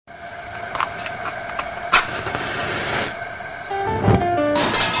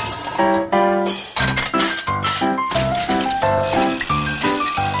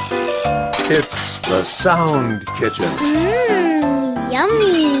The Sound Kitchen.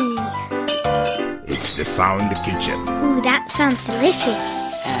 Yummy. It's the Sound Kitchen. Ooh, that sounds delicious.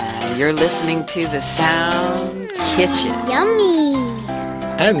 You're listening to The Sound Kitchen. Yummy.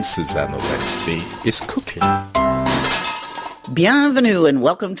 And Susanna Wexby is cooking. Bienvenue and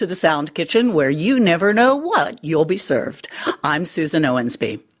welcome to the Sound Kitchen, where you never know what you'll be served. I'm Susan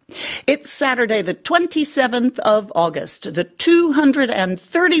Owensby. It's Saturday, the 27th of August, the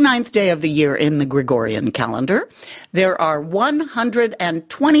 239th day of the year in the Gregorian calendar. There are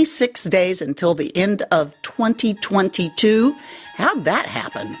 126 days until the end of 2022. How'd that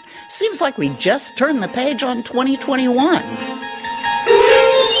happen? Seems like we just turned the page on 2021.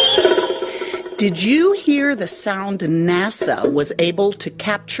 Did you hear the sound NASA was able to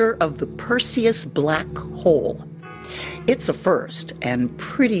capture of the Perseus black hole? It's a first, and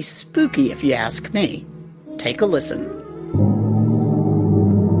pretty spooky if you ask me. Take a listen.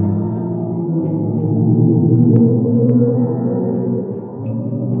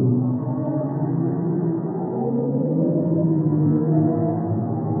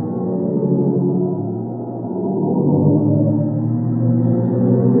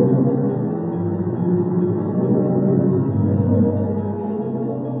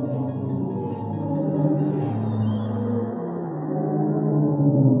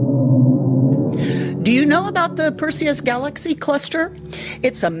 Do you know about the Perseus Galaxy Cluster?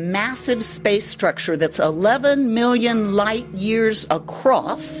 It's a massive space structure that's 11 million light years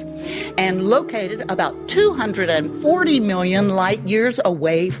across and located about 240 million light years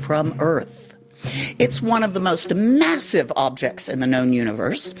away from Earth. It's one of the most massive objects in the known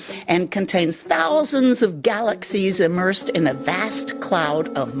universe and contains thousands of galaxies immersed in a vast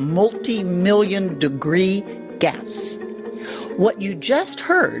cloud of multi-million degree gas. What you just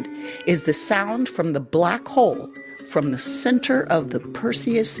heard is the sound from the black hole from the center of the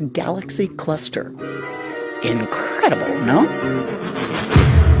Perseus Galaxy Cluster. Incredible, no?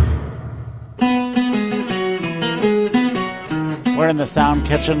 We're in the Sound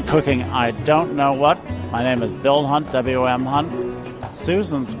Kitchen cooking I don't know what. My name is Bill Hunt, W.M. Hunt.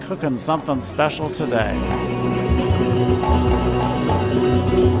 Susan's cooking something special today.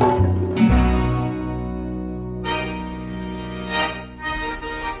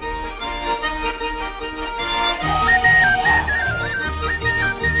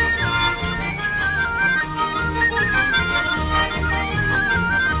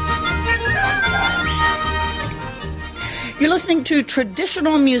 You're listening to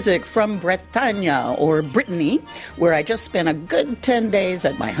traditional music from Bretagne, or Brittany, where I just spent a good 10 days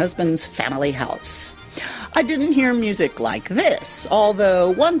at my husband's family house. I didn't hear music like this, although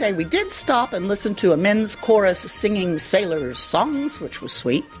one day we did stop and listen to a men's chorus singing sailors' songs, which was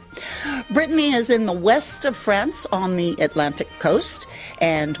sweet. Brittany is in the west of France on the Atlantic coast,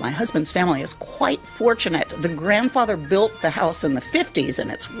 and my husband's family is quite fortunate. The grandfather built the house in the 50s,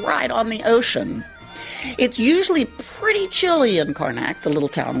 and it's right on the ocean. It's usually pretty chilly in Karnak, the little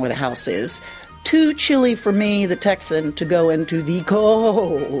town where the house is. Too chilly for me, the Texan, to go into the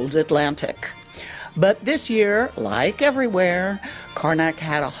cold Atlantic. But this year, like everywhere, Karnak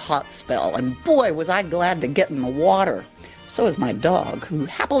had a hot spell, and boy, was I glad to get in the water. So was my dog, who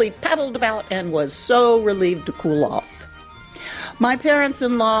happily paddled about and was so relieved to cool off. My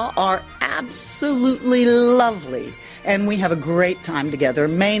parents-in-law are absolutely lovely, and we have a great time together,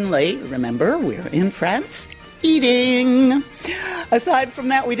 mainly, remember, we're in France, eating. Aside from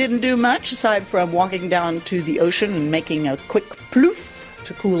that, we didn't do much, aside from walking down to the ocean and making a quick plouf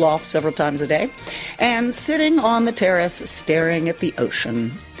to cool off several times a day, and sitting on the terrace staring at the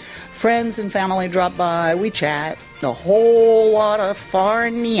ocean. Friends and family drop by, we chat, a whole lot of far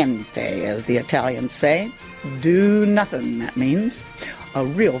niente, as the Italians say. Do nothing, that means. A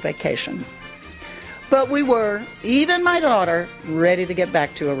real vacation. But we were, even my daughter, ready to get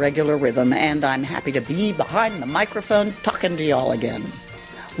back to a regular rhythm, and I'm happy to be behind the microphone talking to y'all again.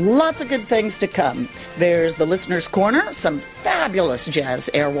 Lots of good things to come. There's the Listener's Corner, some fabulous jazz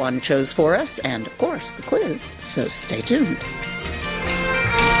Erwan chose for us, and of course, the quiz, so stay tuned.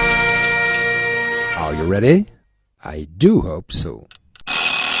 Are you ready? I do hope so.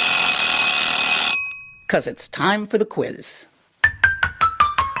 'Cause it's time for the quiz.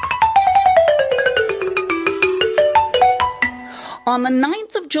 On the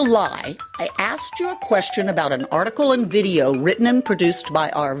 9th of July, I asked you a question about an article and video written and produced by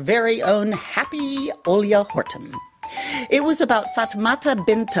our very own Happy Olya Horton. It was about Fatmata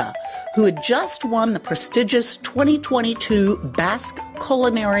Binta, who had just won the prestigious 2022 Basque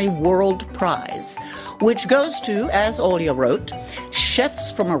Culinary World Prize, which goes to, as Olya wrote,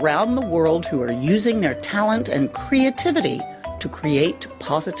 chefs from around the world who are using their talent and creativity to create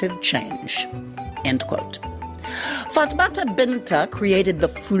positive change. end quote. Fatmata Binta created the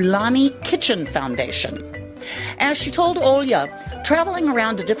Fulani Kitchen Foundation. As she told Olya, traveling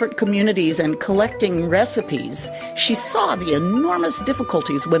around to different communities and collecting recipes, she saw the enormous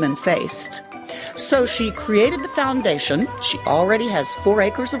difficulties women faced. So she created the foundation. She already has 4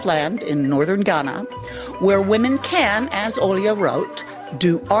 acres of land in northern Ghana, where women can, as Olya wrote,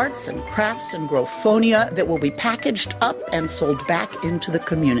 do arts and crafts and grow fonia that will be packaged up and sold back into the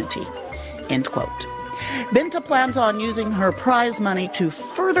community, end quote. Binta plans on using her prize money to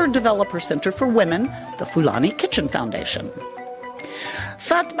further develop her Center for Women, the Fulani Kitchen Foundation.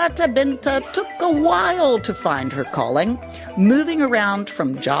 Fatmata Binta took a while to find her calling, moving around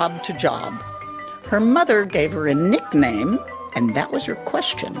from job to job. Her mother gave her a nickname, and that was her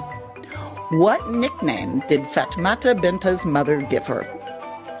question. What nickname did Fatmata Binta's mother give her?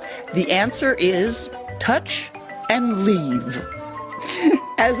 The answer is touch and leave.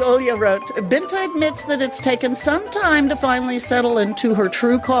 As Olya wrote, Binta admits that it's taken some time to finally settle into her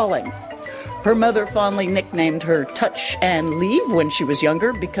true calling. Her mother fondly nicknamed her Touch and Leave when she was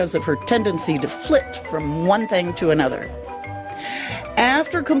younger because of her tendency to flit from one thing to another.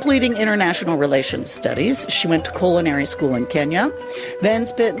 After completing international relations studies, she went to culinary school in Kenya, then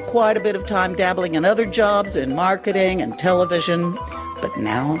spent quite a bit of time dabbling in other jobs in marketing and television, but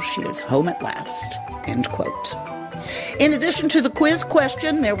now she is home at last, end quote. In addition to the quiz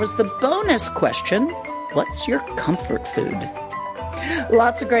question, there was the bonus question, what's your comfort food?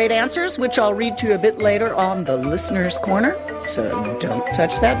 Lots of great answers, which I'll read to you a bit later on the Listener's Corner, so don't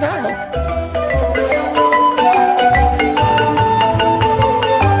touch that dial.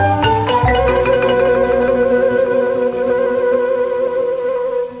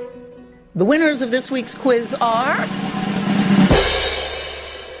 The winners of this week's quiz are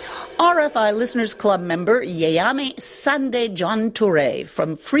RFI Listeners Club member Yeyame Sande John Toure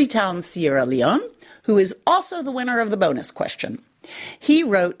from Freetown, Sierra Leone, who is also the winner of the bonus question. He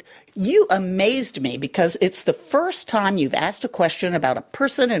wrote, "You amazed me because it's the first time you've asked a question about a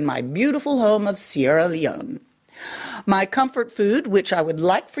person in my beautiful home of Sierra Leone. My comfort food, which I would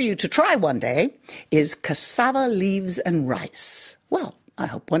like for you to try one day, is cassava leaves and rice. Well, I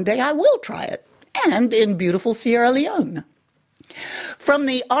hope one day I will try it, and in beautiful Sierra Leone." From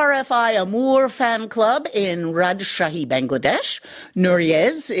the RFI Amour fan club in Rajshahi, Bangladesh,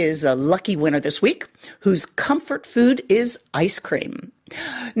 Nuriez is a lucky winner this week, whose comfort food is ice cream.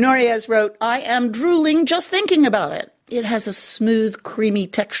 Nuriez wrote, "I am drooling just thinking about it. It has a smooth, creamy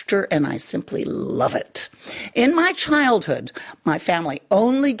texture, and I simply love it. In my childhood, my family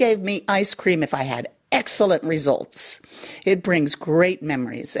only gave me ice cream if I had excellent results. It brings great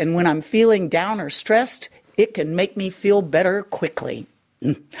memories, and when I'm feeling down or stressed, it can make me feel better quickly."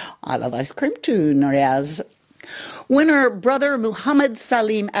 I love ice cream too, Nuriaz. Winner Brother Muhammad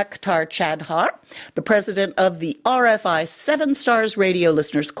Salim Akhtar Chadhar, the president of the RFI 7 Stars Radio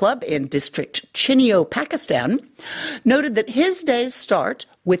Listeners Club in District Chinio, Pakistan, noted that his days start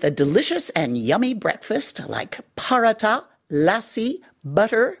with a delicious and yummy breakfast like paratha, lassi,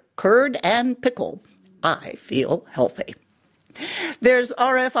 butter, curd, and pickle. I feel healthy. There's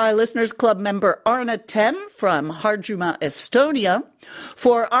RFI Listeners Club member Arne Tem from Harjuma, Estonia.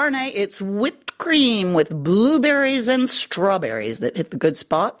 For Arne, it's whipped cream with blueberries and strawberries that hit the good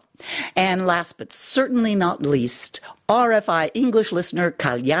spot. And last but certainly not least, RFI English listener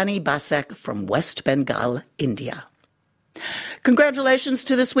Kalyani Basak from West Bengal, India. Congratulations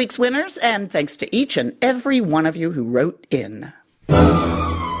to this week's winners, and thanks to each and every one of you who wrote in.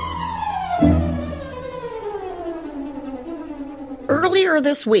 Earlier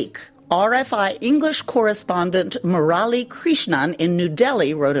this week, RFI English correspondent Murali Krishnan in New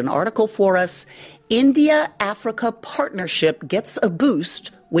Delhi wrote an article for us, "India-Africa Partnership Gets a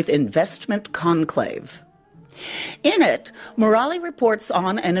Boost with Investment Conclave." In it, Murali reports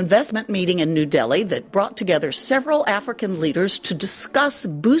on an investment meeting in New Delhi that brought together several African leaders to discuss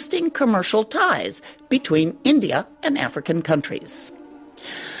boosting commercial ties between India and African countries.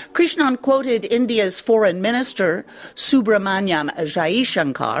 Krishnan quoted India's Foreign Minister Subramanyam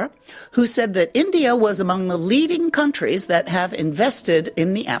Jaishankar, who said that India was among the leading countries that have invested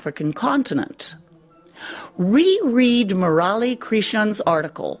in the African continent. Reread Murali Krishnan's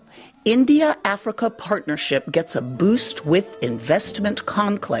article, "India-Africa Partnership Gets a Boost with Investment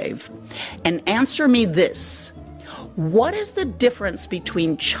Conclave," and answer me this. What is the difference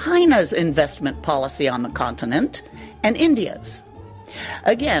between China's investment policy on the continent and India's?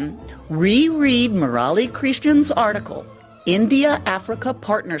 Again, reread Murali Krishnan's article, "India-Africa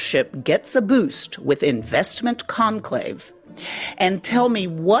Partnership Gets a Boost with Investment Conclave," and tell me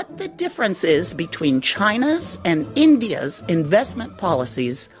what the difference is between China's and India's investment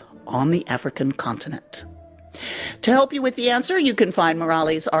policies on the African continent? To help you with the answer, you can find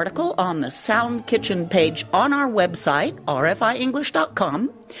Murali's article on the Sound Kitchen page on our website, rfienglish.com.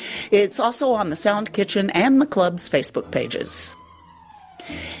 It's also on the Sound Kitchen and the club's Facebook pages.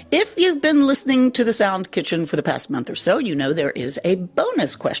 If you've been listening to the Sound Kitchen for the past month or so, you know there is a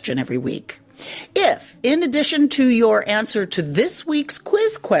bonus question every week. If, in addition to your answer to this week's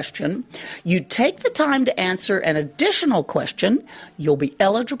quiz question, you take the time to answer an additional question, you'll be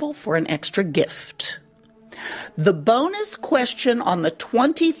eligible for an extra gift. The bonus question on the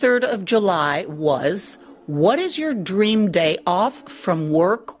 23rd of July was, what is your dream day off from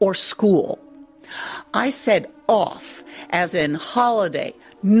work or school? I said off, as in holiday,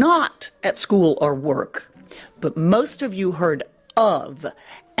 not at school or work. But most of you heard of,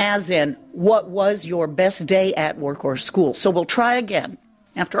 as in what was your best day at work or school. So we'll try again.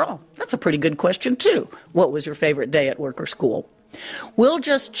 After all, that's a pretty good question too. What was your favorite day at work or school? We'll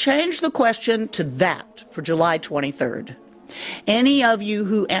just change the question to that for July 23rd. Any of you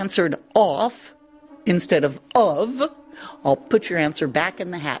who answered off instead of, I'll put your answer back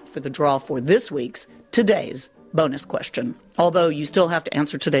in the hat for the draw for today's bonus question, although you still have to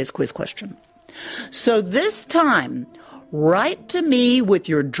answer today's quiz question. So this time, write to me with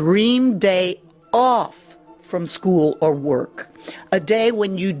your dream day off from school or work, a day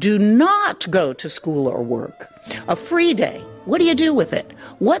when you do not go to school or work, a free day. What do you do with it?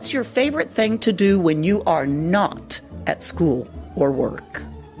 What's your favorite thing to do when you are not at school or work?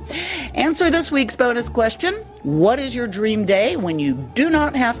 Answer this week's bonus question. What is your dream day when you do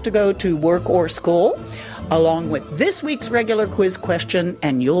not have to go to work or school? Along with this week's regular quiz question,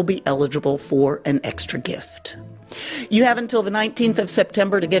 and you'll be eligible for an extra gift. You have until the 19th of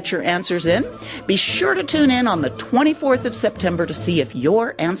September to get your answers in. Be sure to tune in on the 24th of September to see if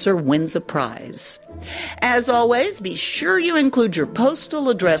your answer wins a prize. As always, be sure you include your postal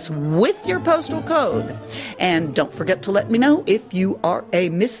address with your postal code. And don't forget to let me know if you are a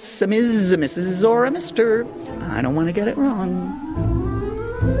Miss, a Ms., a Mrs., or a Mr. I don't want to get it wrong.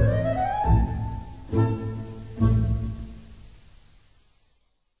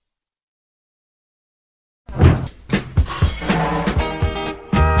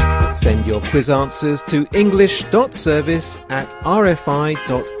 Send your quiz answers to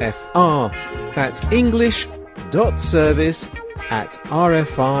english.service@rfi.fr. That's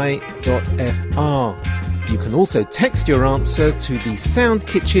english.service@rfi.fr. You can also text your answer to the Sound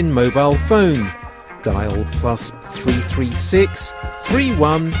Kitchen mobile phone. Dial +336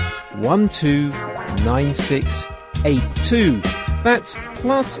 31 12 9682. That's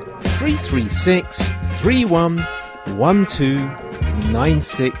 +336 31 12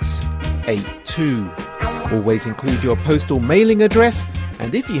 9682. Always include your postal mailing address,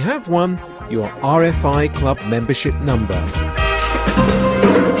 and if you have one, your RFI Club membership number.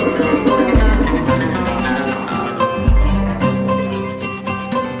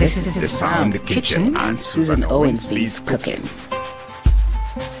 This is The Sound Kitchen and Susan Owensby's cooking.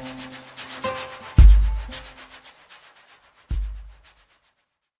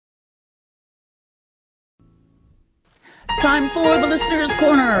 Time for the Listener's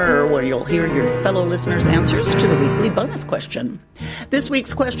Corner, where you'll hear your fellow listeners' answers to the weekly bonus question. This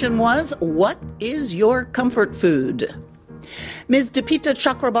week's question was, what is your comfort food? Ms. Deepita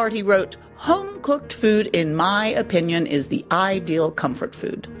Chakrabarty wrote, home-cooked food, in my opinion, is the ideal comfort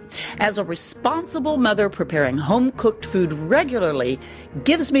food. As a responsible mother, preparing home-cooked food regularly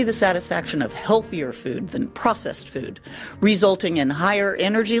gives me the satisfaction of healthier food than processed food, resulting in higher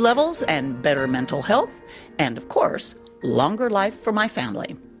energy levels and better mental health, and, of course, longer life for my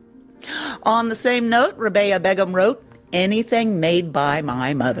family. On the same note, Rabea Begum wrote, anything made by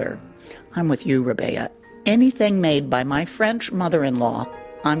my mother. I'm with you, Rabea. Anything made by my French mother-in-law,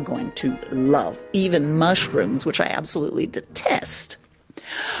 I'm going to love. Even mushrooms, which I absolutely detest.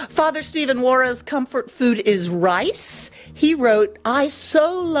 Father Stephen Wara's comfort food is rice. He wrote, I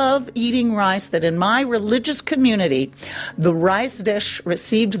so love eating rice that in my religious community, the rice dish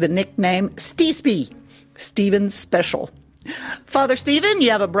received the nickname Steesby, Stephen's Special. Father Stephen,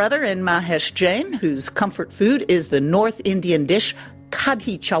 you have a brother in Mahesh Jain, whose comfort food is the North Indian dish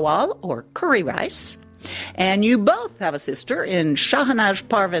Kadhi Chawal, or curry rice. And you both have a sister in Shahnaz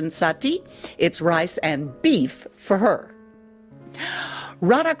Parvin Sati. It's rice and beef for her.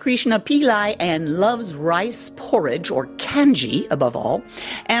 Radha Krishna Pillai and loves rice porridge, or kanji, above all.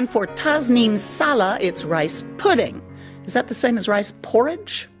 And for Tasneem Sala, it's rice pudding. Is that the same as rice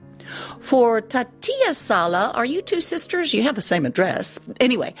porridge? For Tatia Sala, are you two sisters? You have the same address.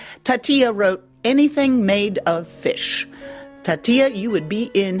 Anyway, Tatia wrote, anything made of fish. Tatia, you would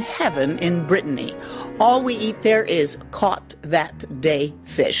be in heaven in Brittany. All we eat there is caught that day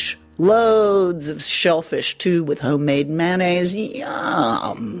fish. Loads of shellfish, too, with homemade mayonnaise.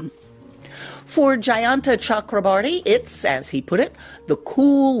 Yum! For Jayanta Chakrabarti, it's, as he put it, the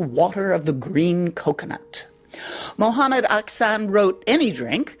cool water of the green coconut. Mohammed Aksan wrote any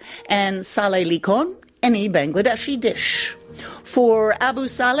drink, and Saleh Likon, any Bangladeshi dish. For Abu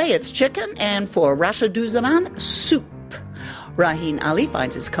Saleh, it's chicken, and for Rashiduzzaman, soup. Raheen Ali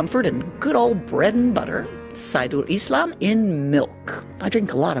finds his comfort in good old bread and butter. Saidul Islam in milk. I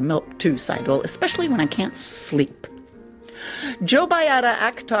drink a lot of milk too, Saidul, especially when I can't sleep. Jobayada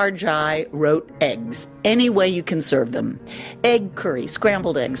Akhtar Jai wrote eggs, any way you can serve them. Egg curry,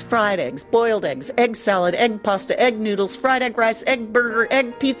 scrambled eggs, fried eggs, boiled eggs, egg salad, egg pasta, egg noodles, fried egg rice, egg burger,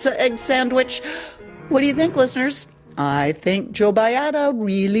 egg pizza, egg sandwich. What do you think, listeners? I think Jobayada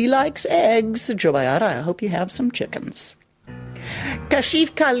really likes eggs. Jobayada, I hope you have some chickens.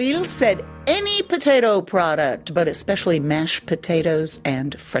 Kashif Khalil said any potato product, but especially mashed potatoes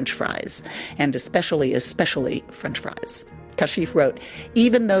and French fries, and especially French fries. Kashif wrote,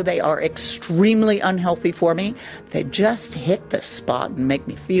 even though they are extremely unhealthy for me, they just hit the spot and make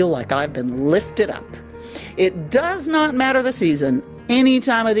me feel like I've been lifted up. It does not matter the season. Any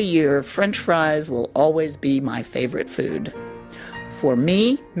time of the year, French fries will always be my favorite food. For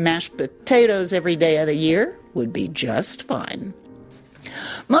me, mashed potatoes every day of the year would be just fine.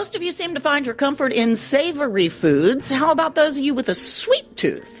 Most of you seem to find your comfort in savory foods. How about those of you with a sweet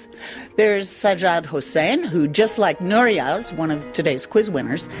tooth? There's Sajjad Hossein, who, just like Nuriaz, one of today's quiz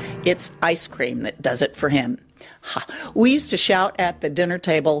winners, it's ice cream that does it for him. We used to shout at the dinner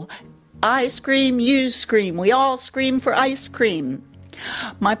table, I scream, you scream, we all scream for ice cream.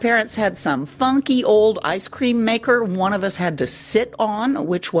 My parents had some funky old ice cream maker one of us had to sit on,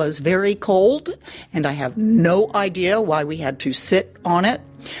 which was very cold, and I have no idea why we had to sit on it.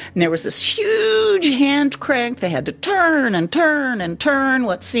 And there was this huge hand crank. They had to turn and turn and turn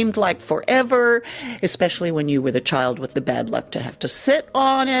what seemed like forever, especially when you were the child with the bad luck to have to sit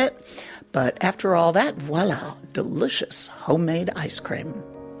on it. But after all that, voila, delicious homemade ice cream.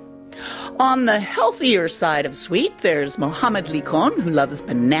 On the healthier side of sweet, there's Mohammed Likon, who loves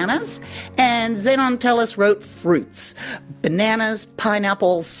bananas, and Zenon Tellis wrote fruits. Bananas,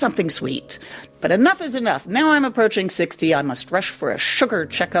 pineapples, something sweet. But enough is enough. Now I'm approaching 60. I must rush for a sugar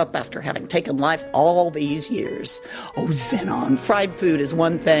checkup after having taken life all these years. Oh, Zenon, fried food is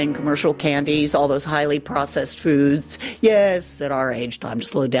one thing, commercial candies, all those highly processed foods. Yes, at our age, time to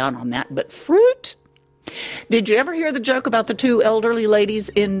slow down on that. But fruit? Did you ever hear the joke about the two elderly ladies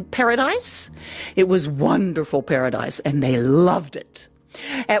in paradise? It was wonderful paradise, and they loved it.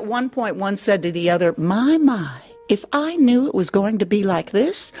 At one point, one said to the other, my, if I knew it was going to be like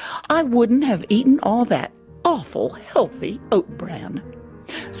this, I wouldn't have eaten all that awful healthy oat bran.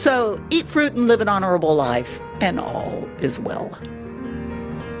 So eat fruit and live an honorable life, and all is well.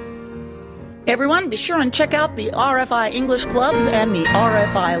 Everyone, be sure and check out the RFI English Clubs and the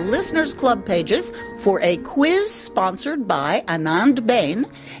RFI Listeners Club pages for a quiz sponsored by Anand Bain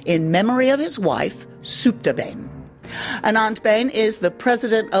in memory of his wife, Supta Bain. Anand Bain is the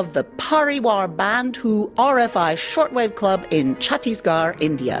president of the Pariwar Bandhu RFI Shortwave Club in Chhattisgarh,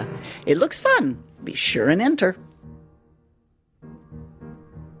 India. It looks fun. Be sure and enter.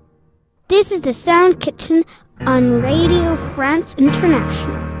 This is the Sound Kitchen on Radio France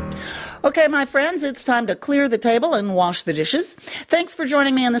International. Okay, my friends, it's time to clear the table and wash the dishes. Thanks for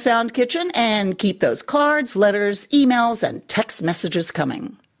joining me in the Sound Kitchen, and keep those cards, letters, emails, and text messages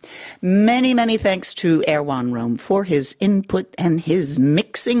coming. Many, many thanks to Erwan Rome for his input and his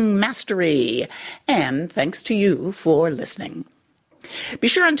mixing mastery. And thanks to you for listening. Be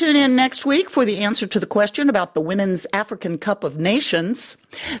sure and tune in next week for the answer to the question about the Women's African Cup of Nations.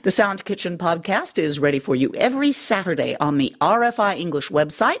 The Sound Kitchen podcast is ready for you every Saturday on the RFI English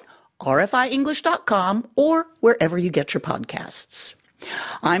website, rfienglish.com, or wherever you get your podcasts.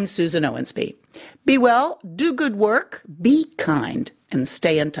 I'm Susan Owensby. Be well, do good work, be kind, and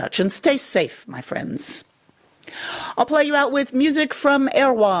stay in touch. And stay safe, my friends. I'll play you out with music from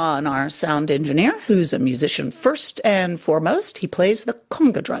Erwan, our sound engineer, who's a musician first and foremost. He plays the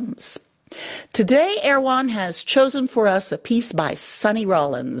conga drums. Today, Erwan has chosen for us a piece by Sonny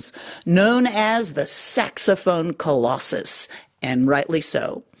Rollins, known as the Saxophone Colossus, and rightly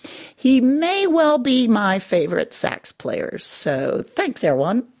so. He may well be my favorite sax player, so thanks,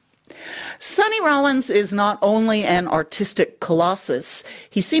 Erwan. Sonny Rollins is not only an artistic colossus,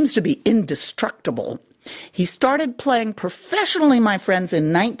 he seems to be indestructible. He started playing professionally, my friends,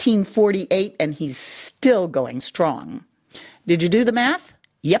 in 1948, and he's still going strong. Did you do the math?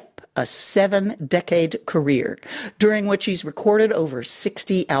 Yep, a 7-decade career, during which he's recorded over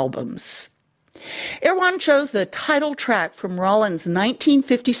 60 albums. Erwan chose the title track from Rollins'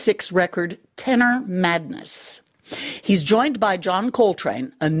 1956 record, Tenor Madness. He's joined by John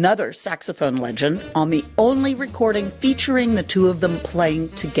Coltrane, another saxophone legend, on the only recording featuring the two of them playing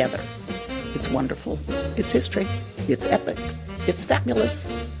together. It's wonderful. It's history. It's epic. It's fabulous.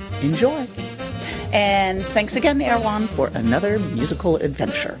 Enjoy. And thanks again, Erwan, for another musical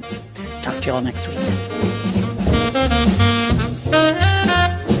adventure. Talk to you all next week.